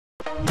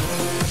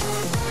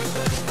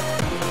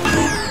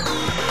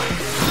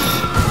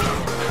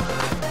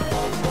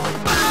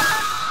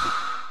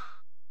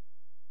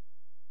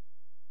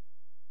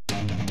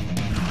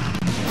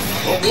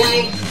The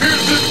world's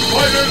fiercest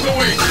fighters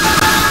await!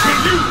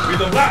 Will you be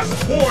the last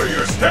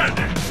warrior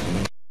standing?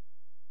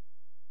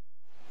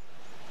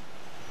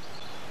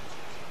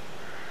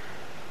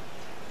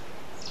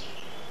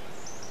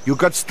 You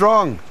got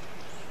strong.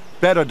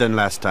 Better than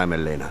last time,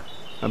 Elena.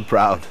 I'm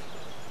proud.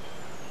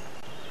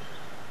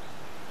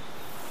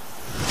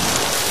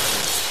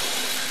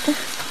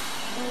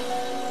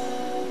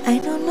 I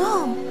don't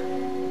know.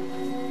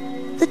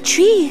 The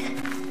tree.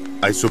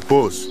 I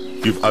suppose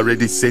you've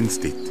already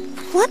sensed it.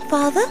 What,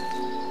 Father?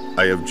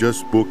 I have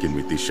just spoken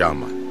with the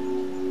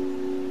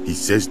shaman. He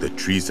says the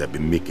trees have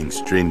been making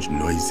strange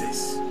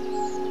noises.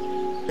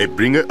 A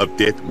bringer of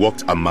death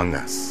walks among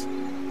us,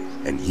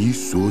 and he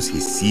sows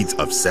his seeds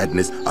of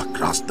sadness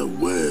across the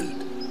world.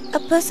 A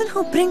person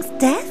who brings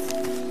death?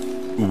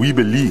 We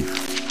believe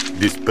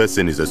this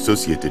person is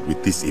associated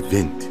with this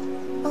event.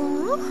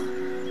 Oh?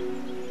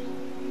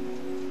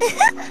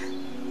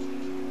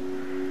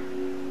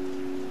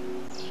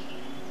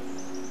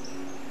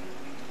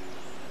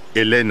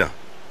 Elena,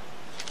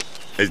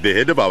 as the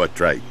head of our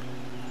tribe,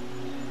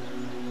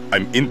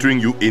 I'm entering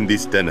you in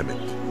this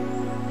tournament.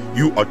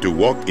 You are to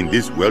walk in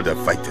this world of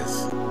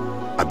fighters,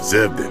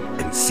 observe them,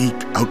 and seek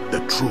out the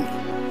truth.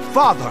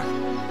 Father!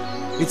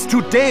 It's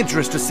too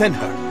dangerous to send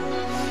her.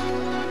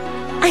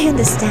 I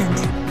understand.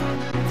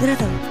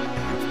 Brother,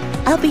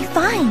 I'll be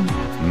fine.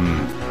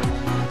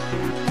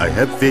 I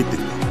have faith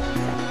in you.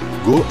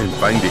 Go and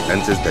find the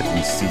answers that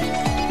we seek.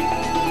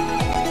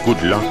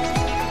 Good luck.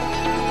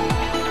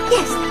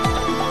 Yes.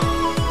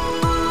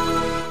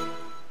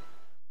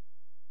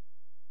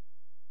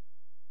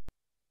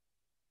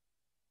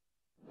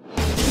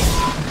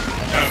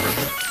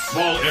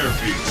 Small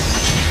airfield.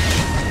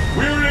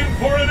 We're in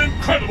for an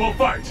incredible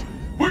fight.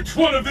 Which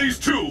one of these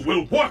two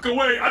will walk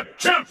away a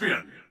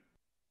champion?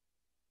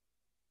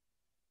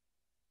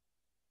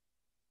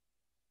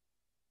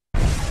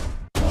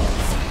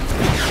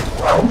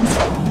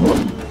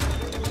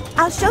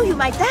 I'll show you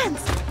my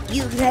dance.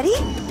 You ready?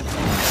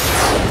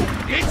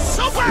 It's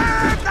super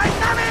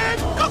dynamic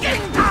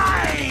cooking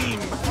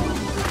time!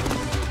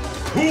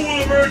 Who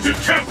will emerge a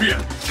champion?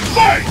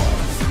 Fight!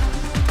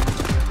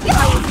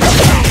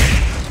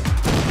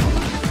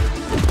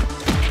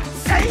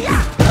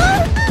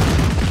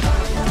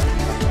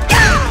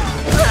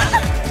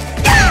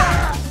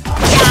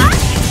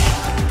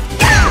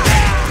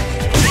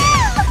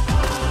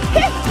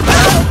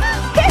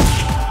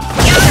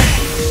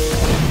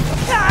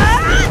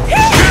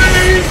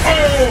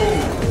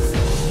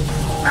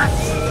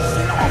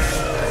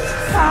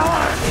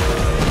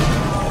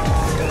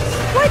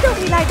 Why don't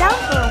we lie down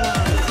for a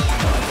while?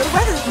 The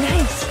weather's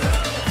nice.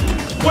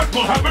 What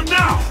will happen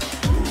now?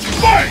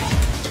 Fight!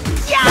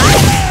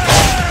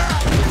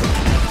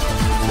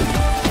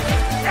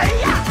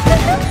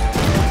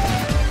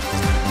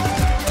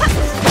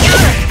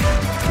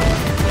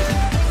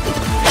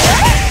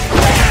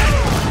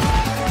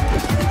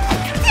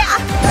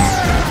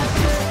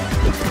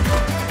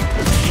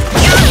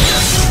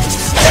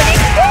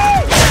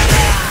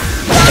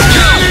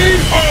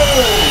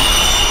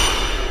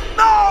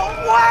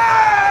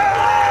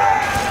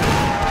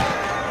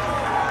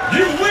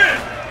 You win!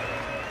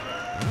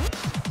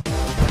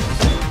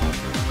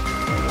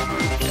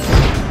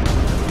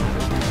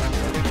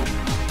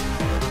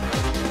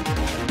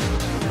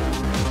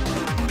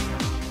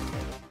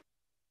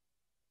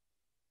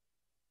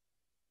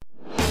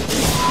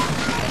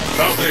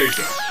 South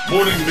Asia,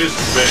 Morning Mist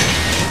Bay.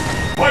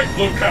 Fight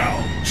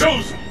locale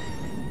chosen.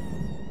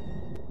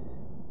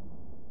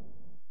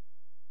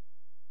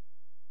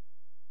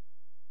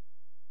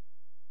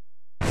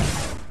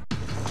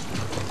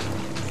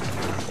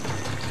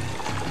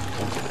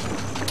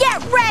 Get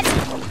ready!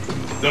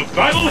 The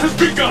battle has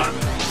begun!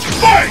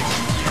 Fight!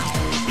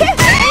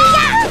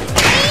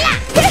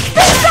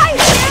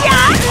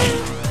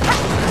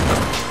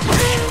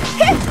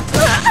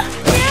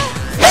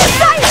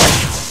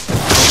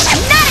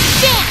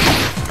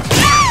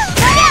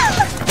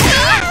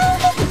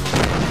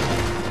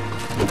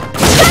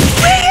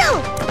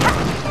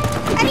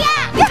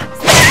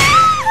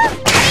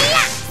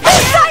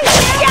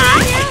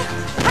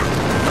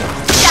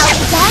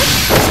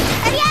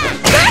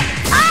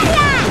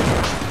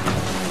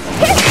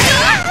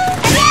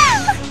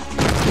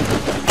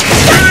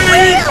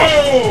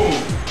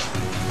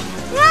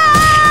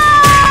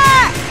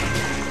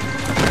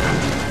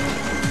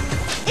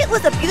 It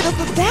was a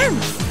beautiful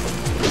dance.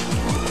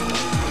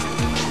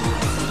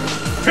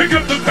 Pick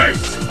up the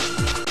pace!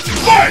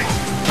 Fight!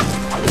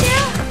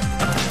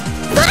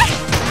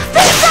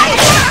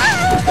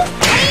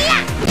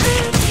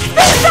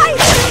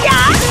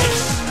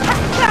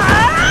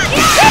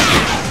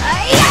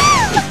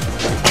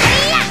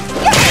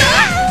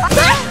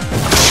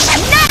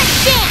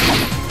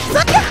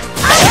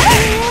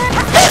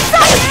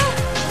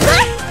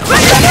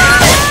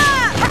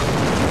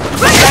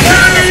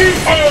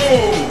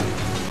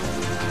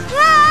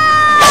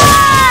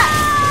 Ah!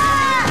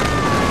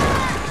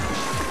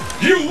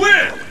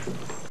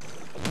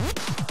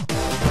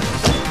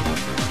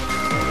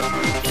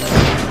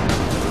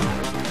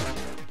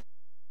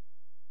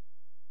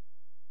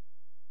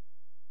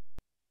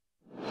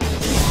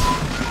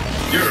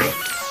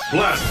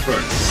 Blast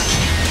furnace.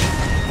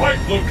 Fight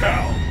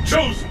locale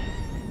chosen.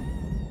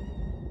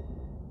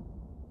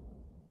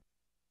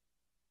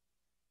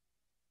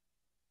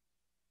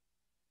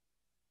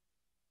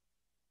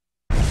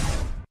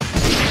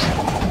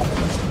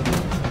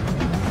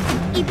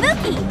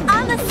 Ibuki,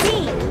 on the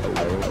scene!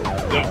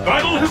 The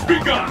battle has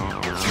begun!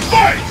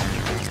 Fight!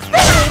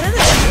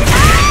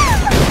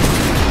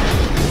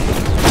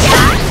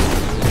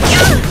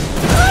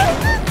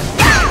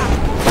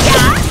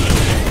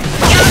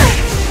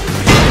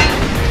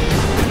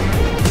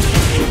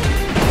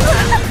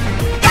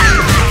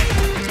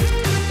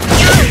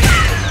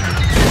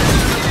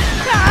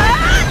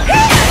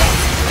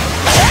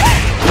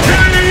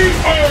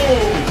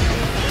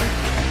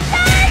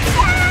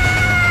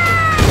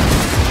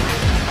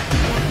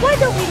 Why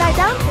don't we lie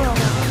down for a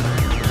while?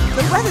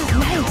 The weather's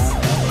nice.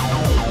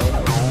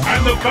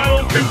 And the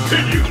battle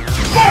continues!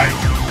 Fight!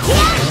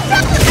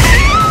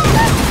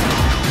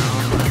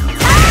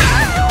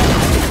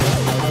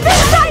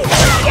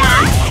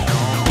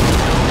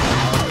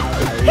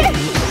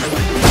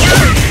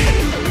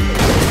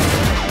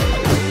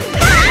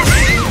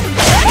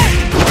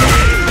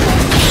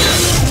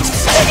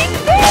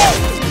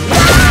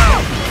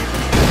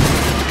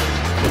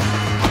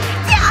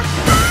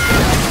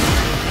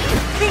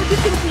 Think you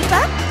can keep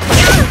up?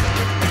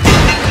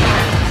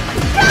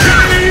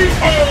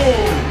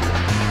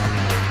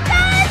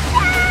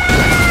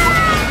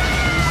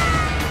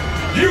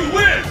 You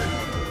win!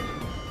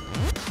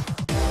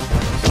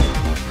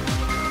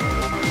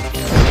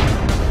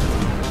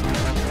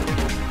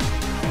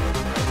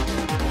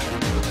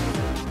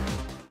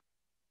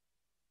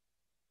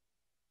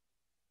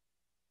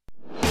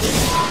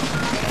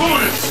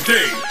 Bonus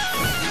stage!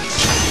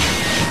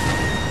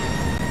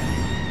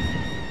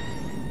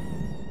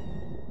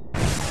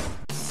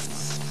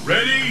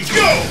 Ready,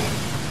 go!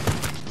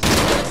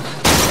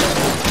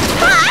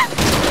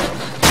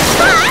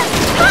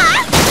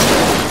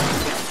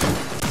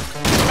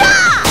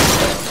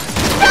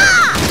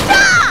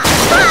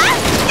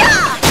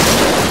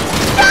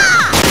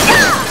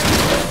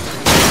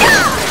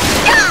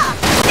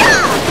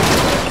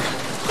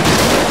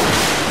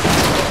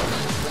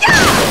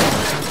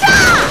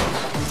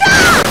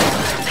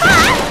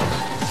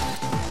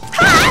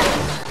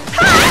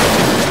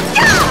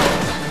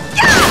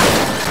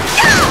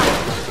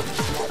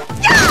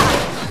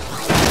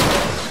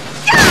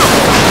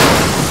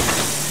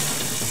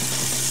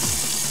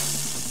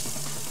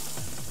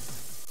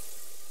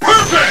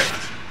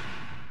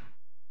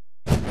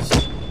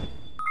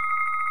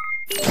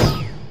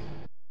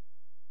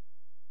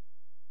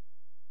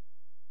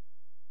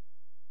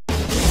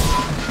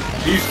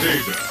 East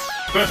Asia,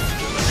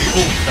 Festival at the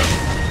Old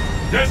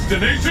Temple.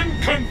 Destination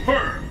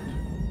confirmed!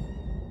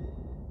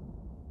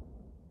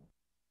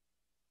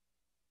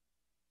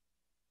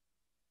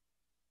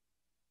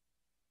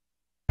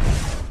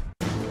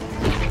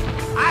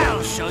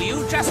 I'll show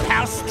you just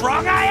how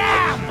strong I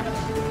am!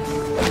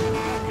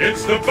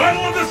 It's the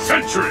battle of the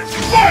century!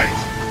 Fight!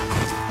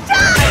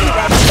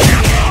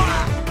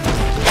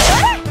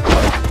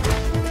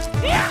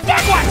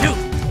 Get one, dude!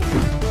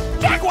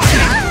 Get one!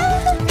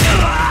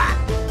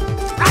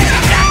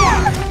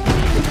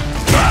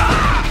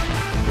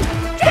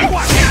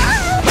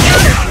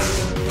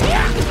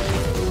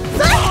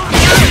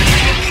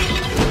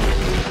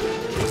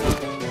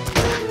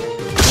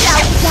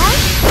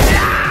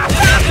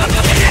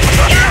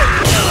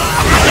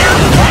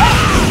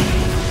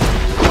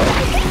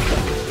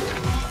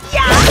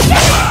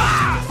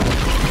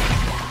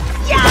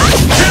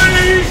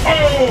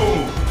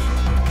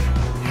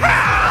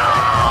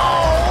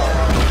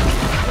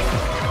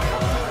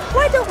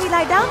 Why don't we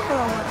lie down for a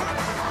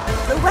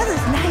while? The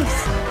weather's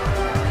nice.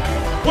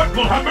 What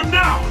will happen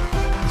now?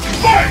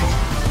 Fight!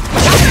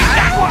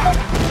 Get one!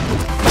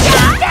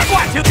 Get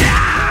one, dude!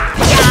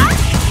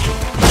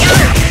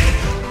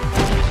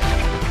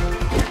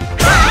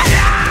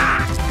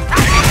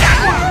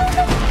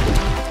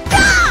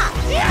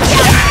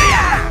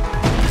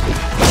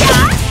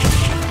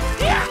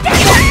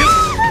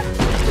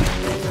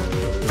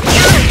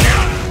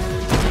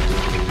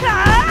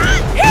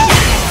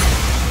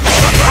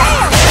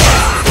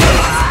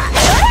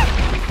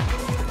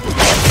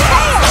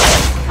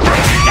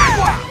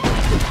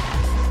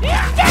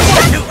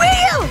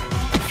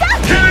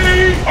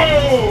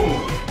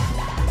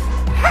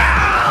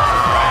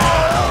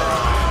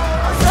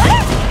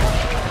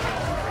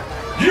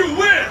 You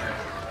win!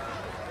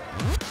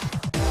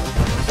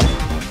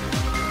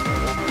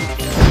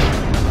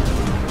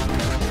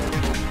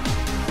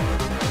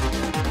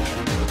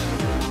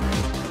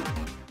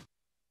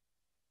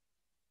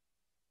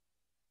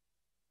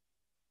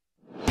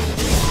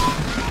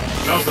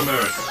 South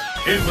America,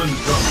 inland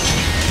jungle.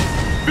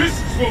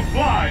 Fists will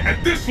fly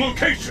at this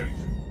location!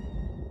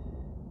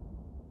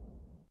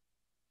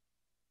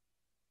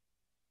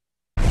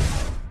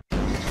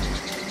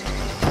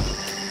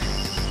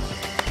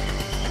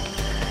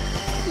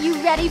 You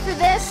ready for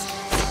this?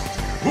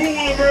 Who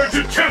will emerge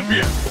a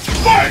champion?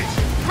 Fight!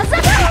 I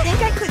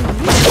think I could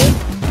use it.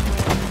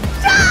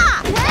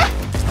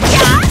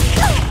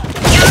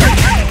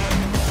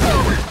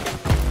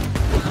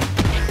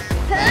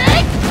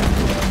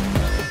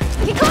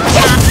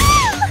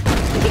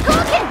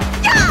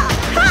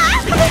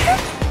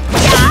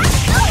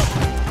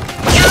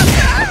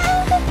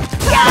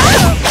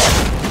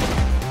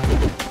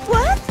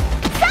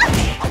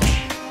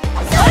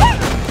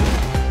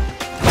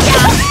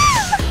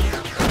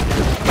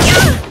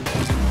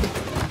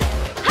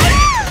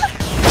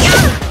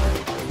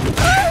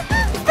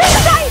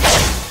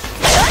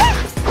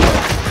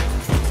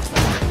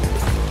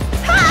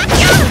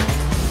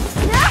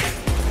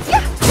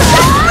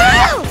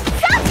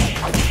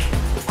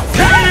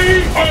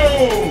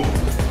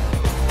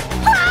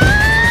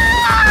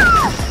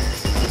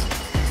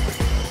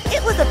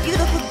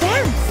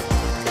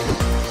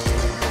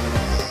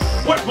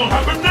 What will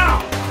happen now?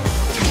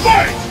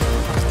 Fight!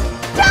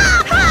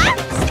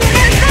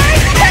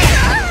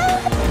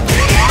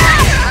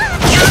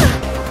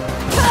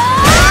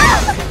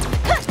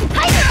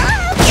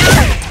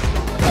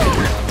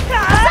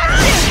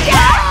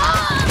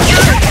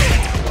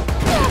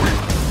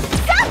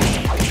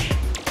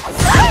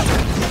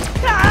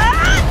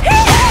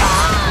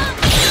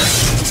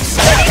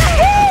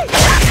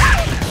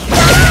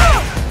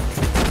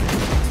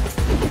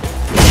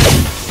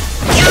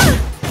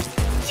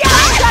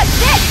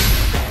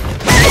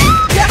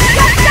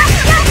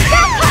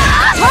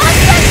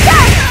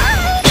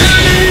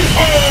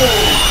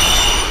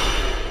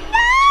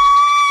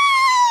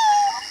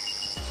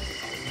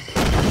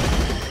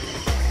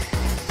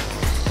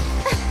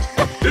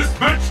 This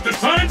match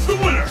decides the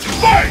winner!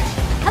 Fight!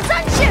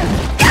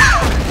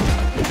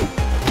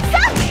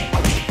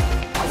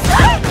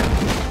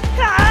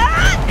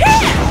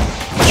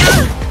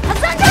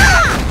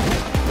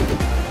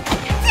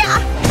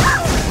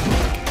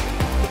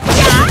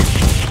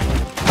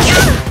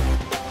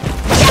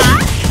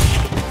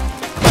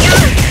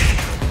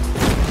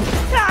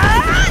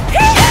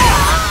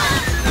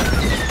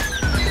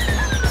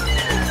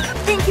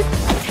 Thank you.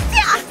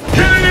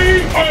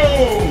 KO!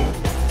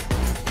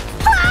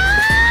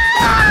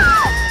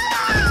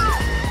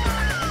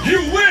 You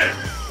win!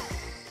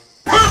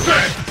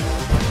 Perfect!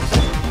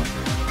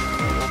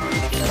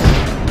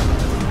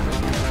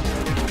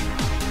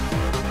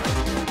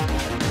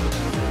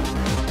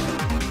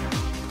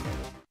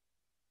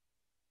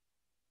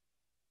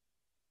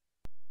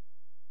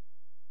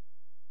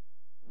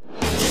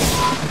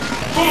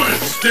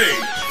 Bonus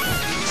stage!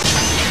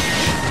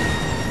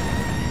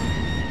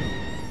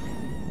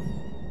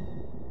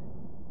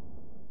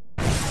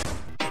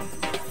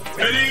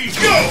 Ready,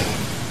 go!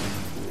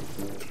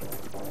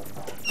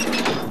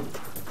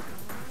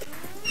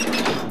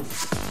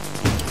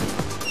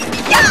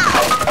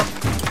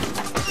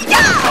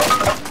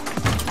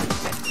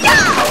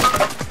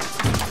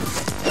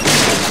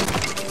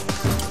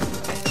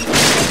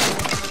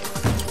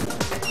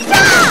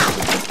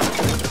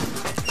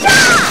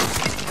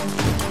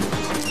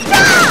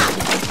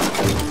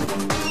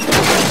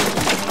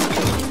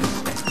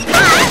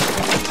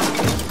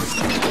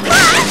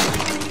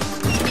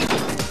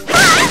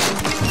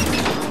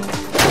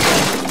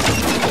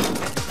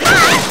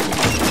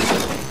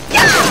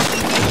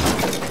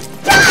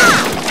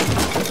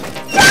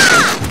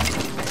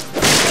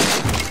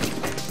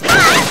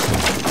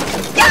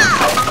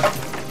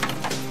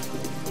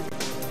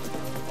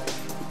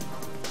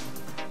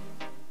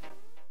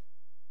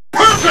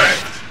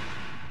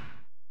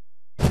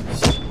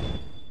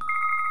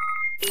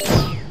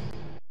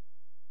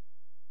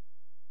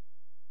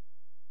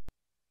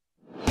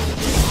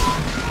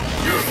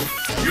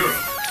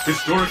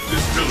 Historic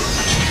distillery.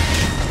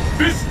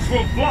 Fists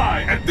will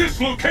fly at this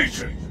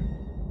location.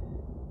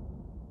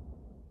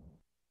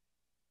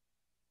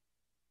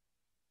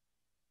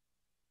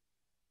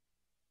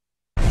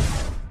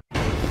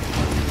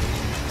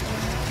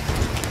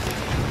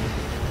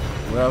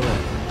 Well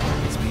then,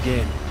 let's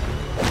begin.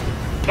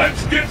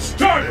 Let's get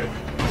started.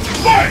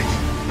 Fight!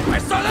 I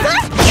saw that!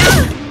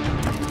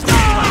 Slow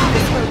down.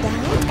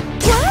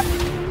 What?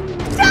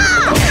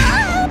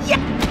 Yeah.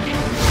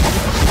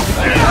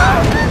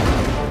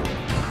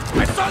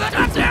 I saw that!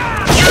 That's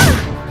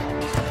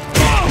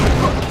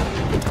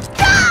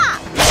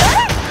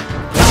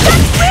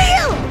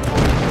real!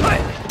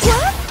 What?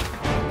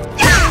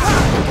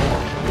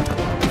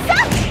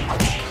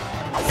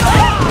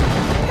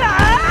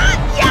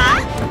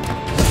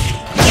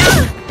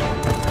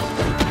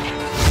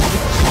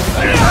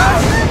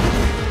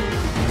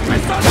 I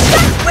saw that!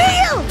 That's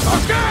real!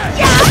 Okay!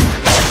 Yeah!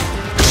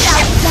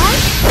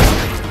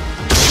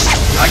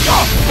 I go!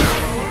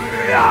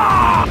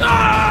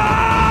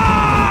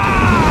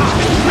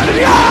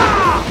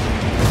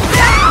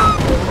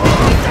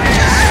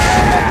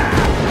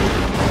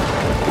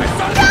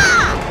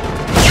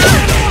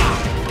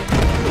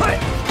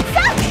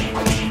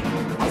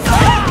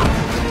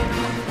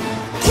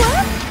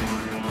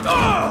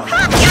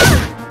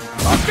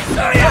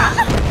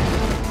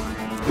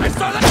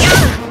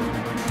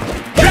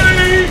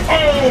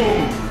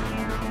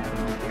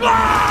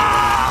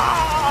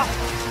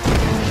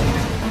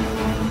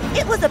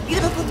 It was a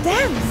beautiful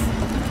dance.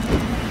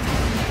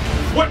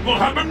 What will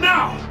happen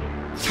now?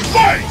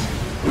 Fight!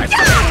 I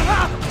saw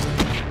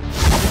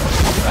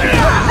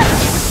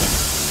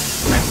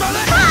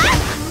that!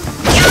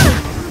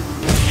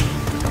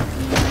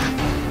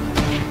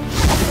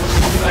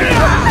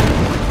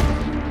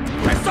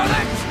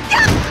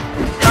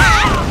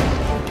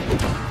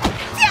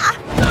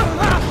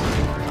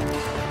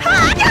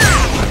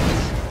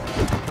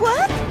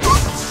 What?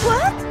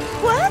 What?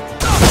 What?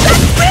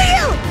 That's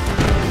real!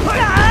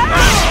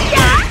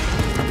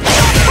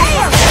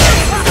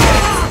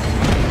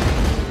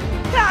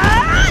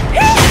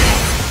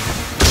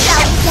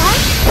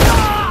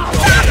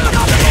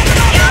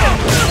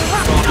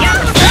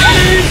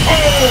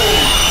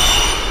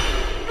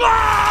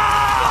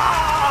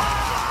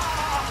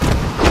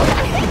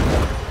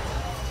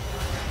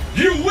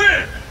 You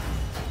win!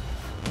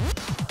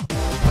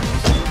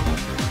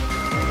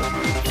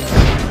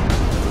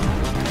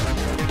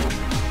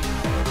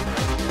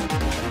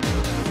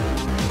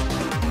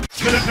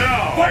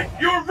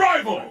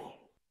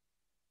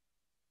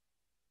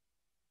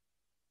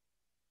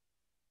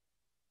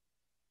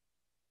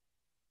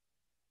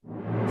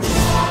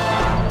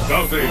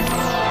 something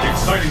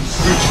exciting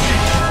spooky.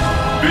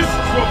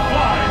 Fists will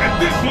fly at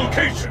this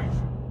location.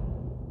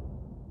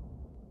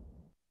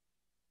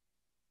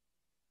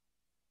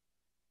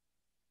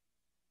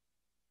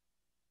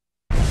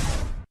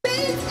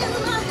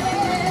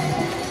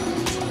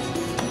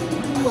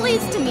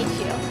 Pleased to meet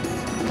you.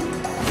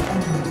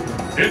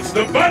 It's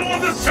the battle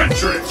of the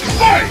century!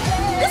 Fight!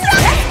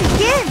 Let's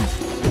begin!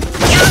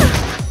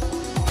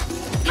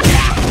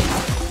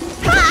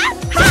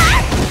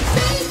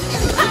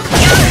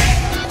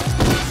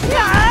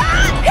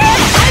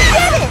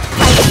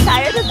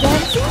 Tired of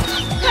dancing?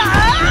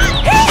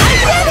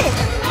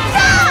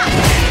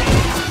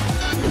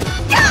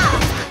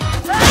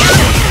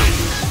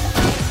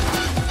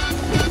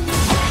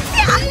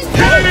 I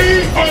did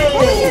it!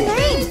 What is your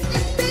name?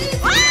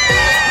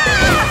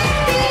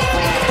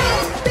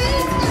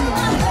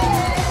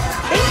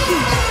 Thank you.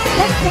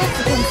 Let's dance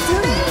again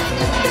soon.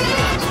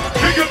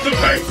 Pick up the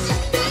pace!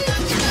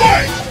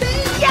 Fight!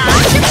 I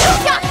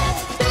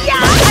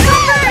go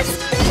first!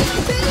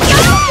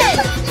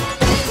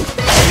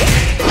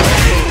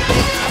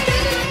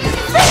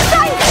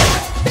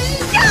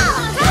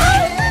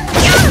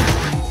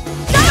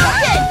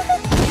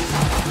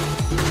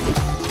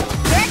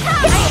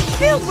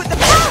 Filled with the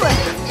power!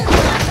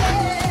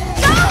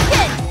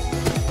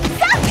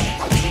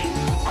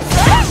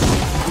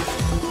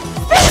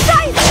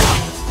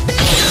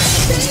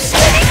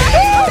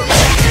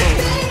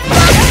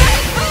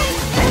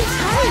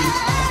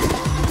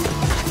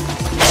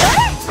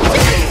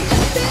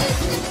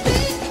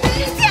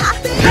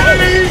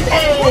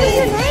 What is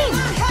your name?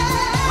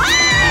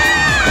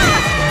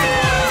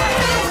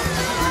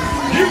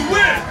 You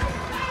win!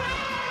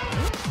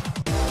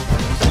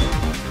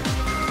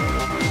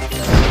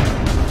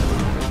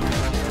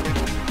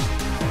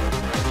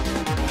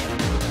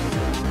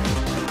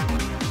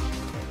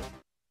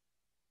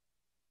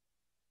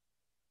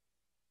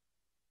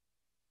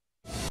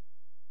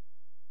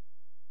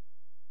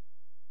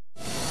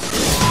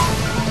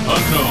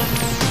 Unknown,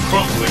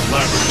 crumbling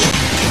laboratory.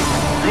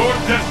 Your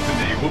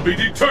destiny will be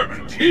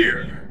determined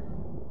here.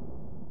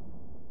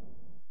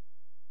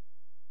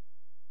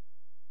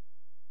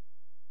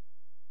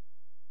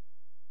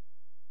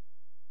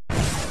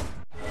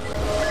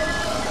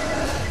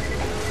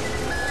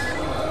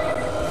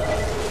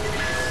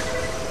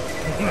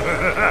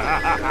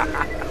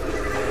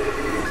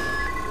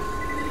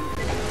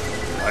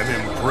 I'm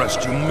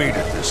impressed you made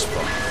it this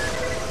far.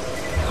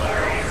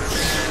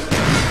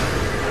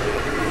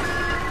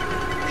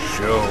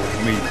 Show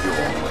me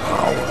your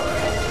power.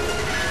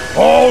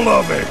 All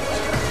of it!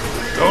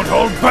 Don't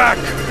hold back!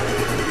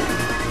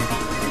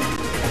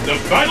 The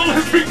battle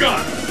has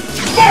begun!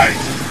 Fight!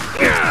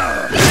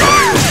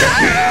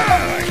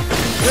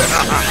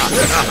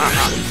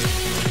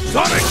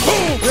 Sonic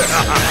Boom!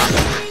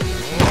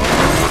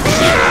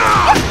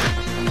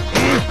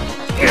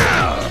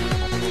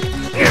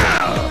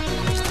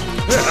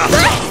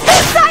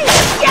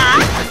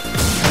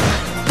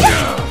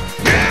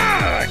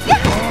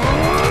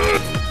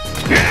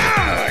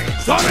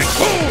 Sonic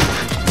Boom!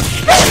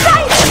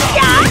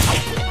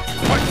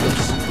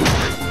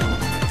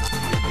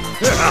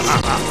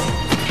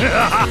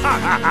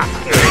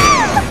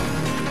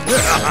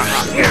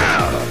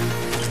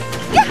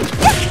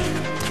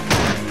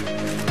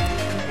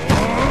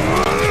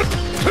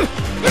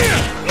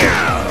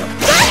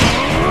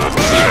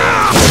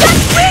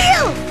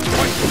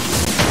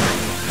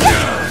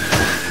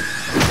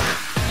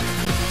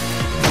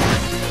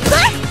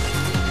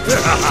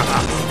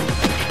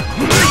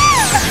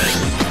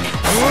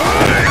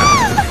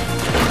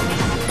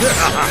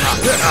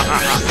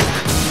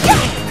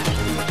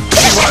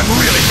 I'm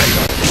really made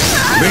of.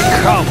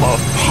 Become a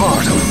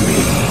part of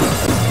me.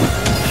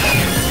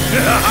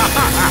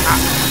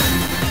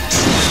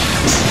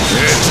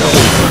 It's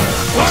over.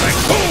 Sonic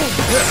Boom!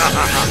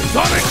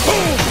 Sonic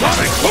Boom!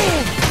 Sonic Boom!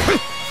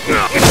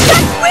 That's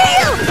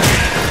real!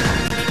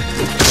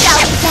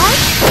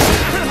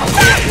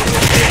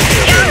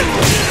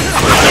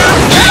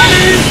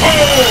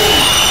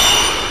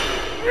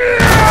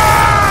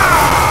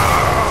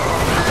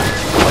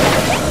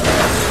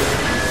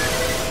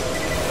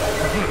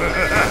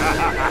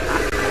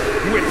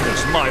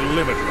 Witness my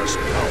limitless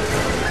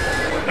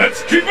power.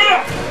 Let's keep it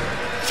up!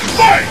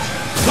 Fight!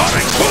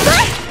 Sonic Boom!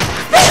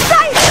 That's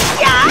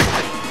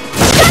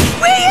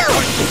real!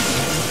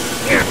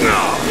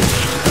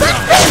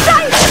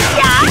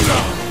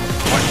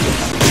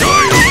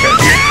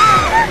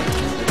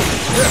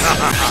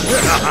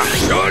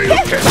 Sure you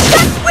can!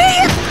 That's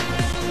real!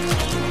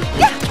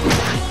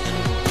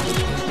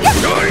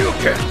 Sure you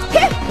can!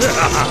 That's real!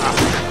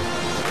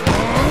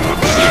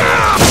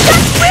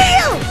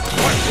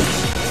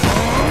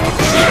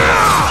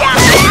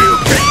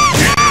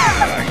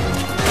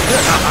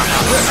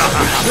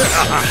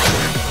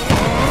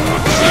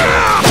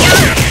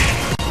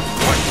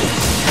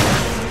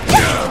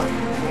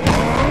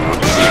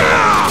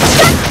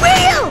 That's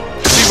real!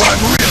 See what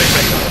I'm really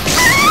made of?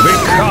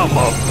 Become a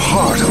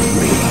part of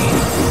me.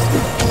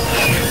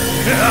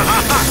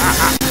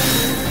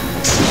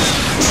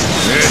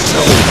 It's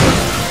over.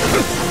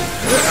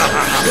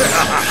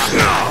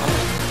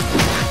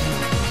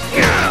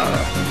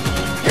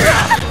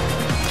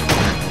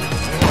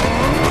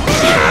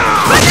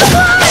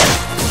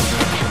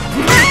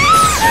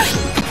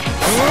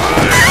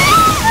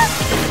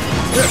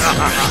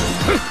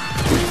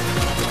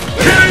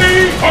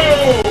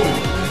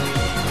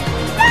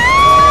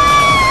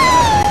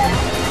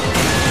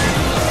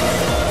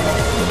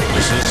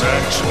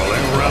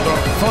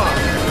 fun.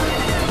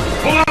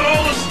 Pull out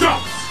all the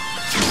stops!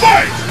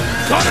 Fight!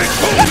 Sonic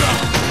Boom!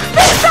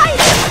 That's right!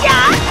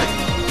 Yeah!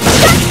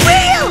 That's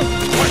real!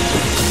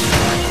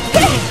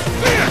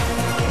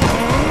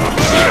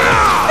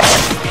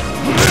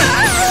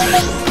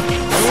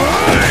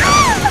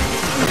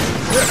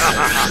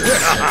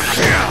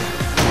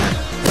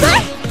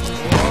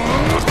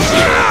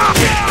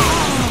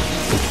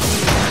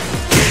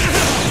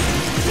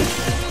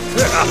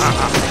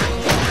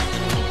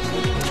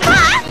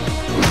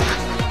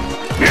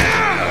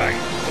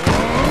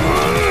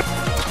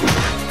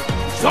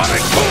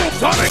 Sonic Boom!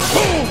 Sonic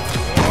Boom!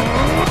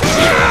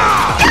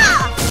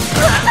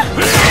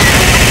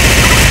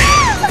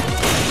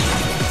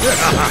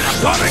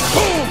 Sonic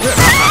Boom!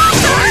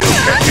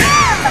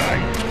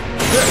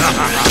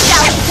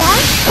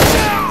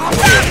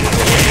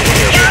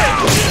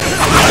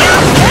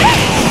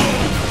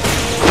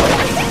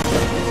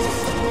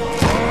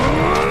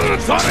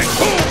 Sonic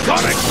Boom!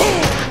 Sonic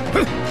Boom!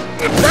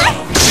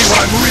 See what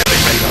I'm really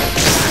made of!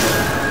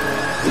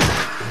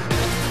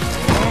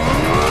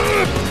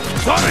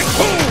 Sonic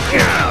Boom!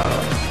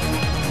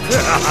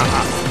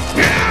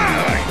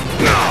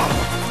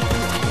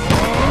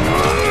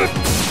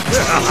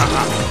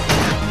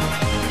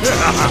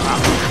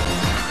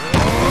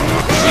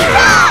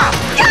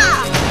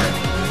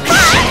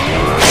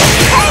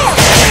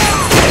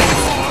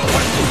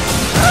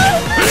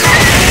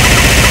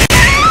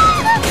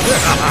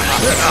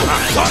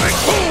 Sonic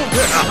Boom!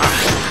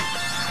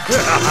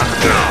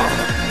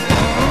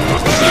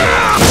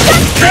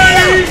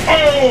 K.O.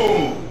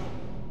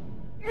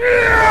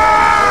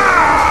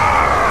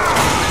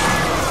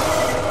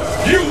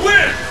 You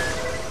win!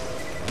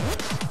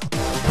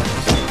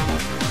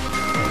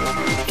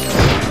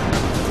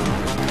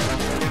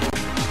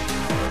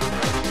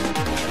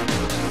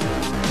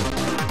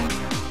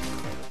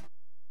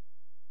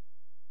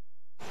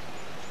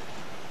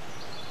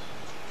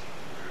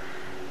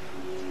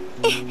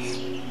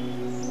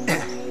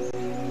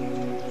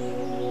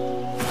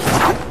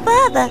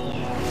 Father,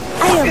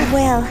 I am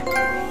well.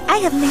 I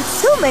have made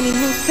so many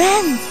new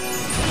friends.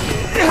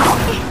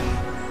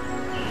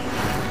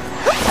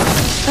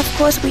 Of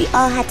course, we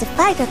all had to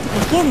fight at the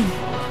beginning,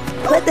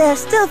 but they're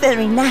still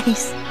very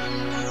nice.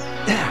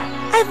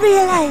 I've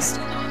realized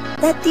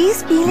that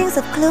these feelings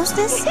of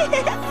closeness,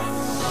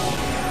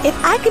 if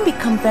I can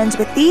become friends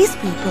with these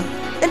people,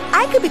 then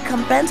I can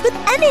become friends with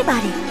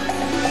anybody.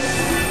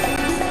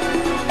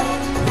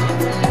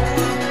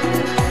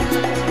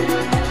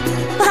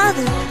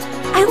 Father,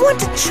 I want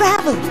to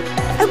travel.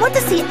 I want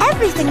to see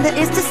everything there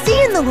is to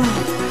see in the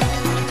world.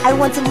 I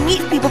want to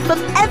meet people from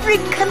every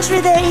country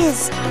there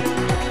is.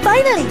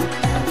 Finally,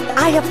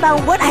 I have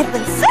found what I've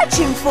been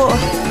searching for.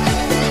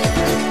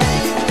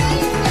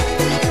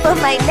 For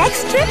my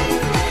next trip,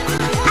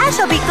 I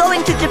shall be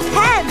going to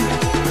Japan.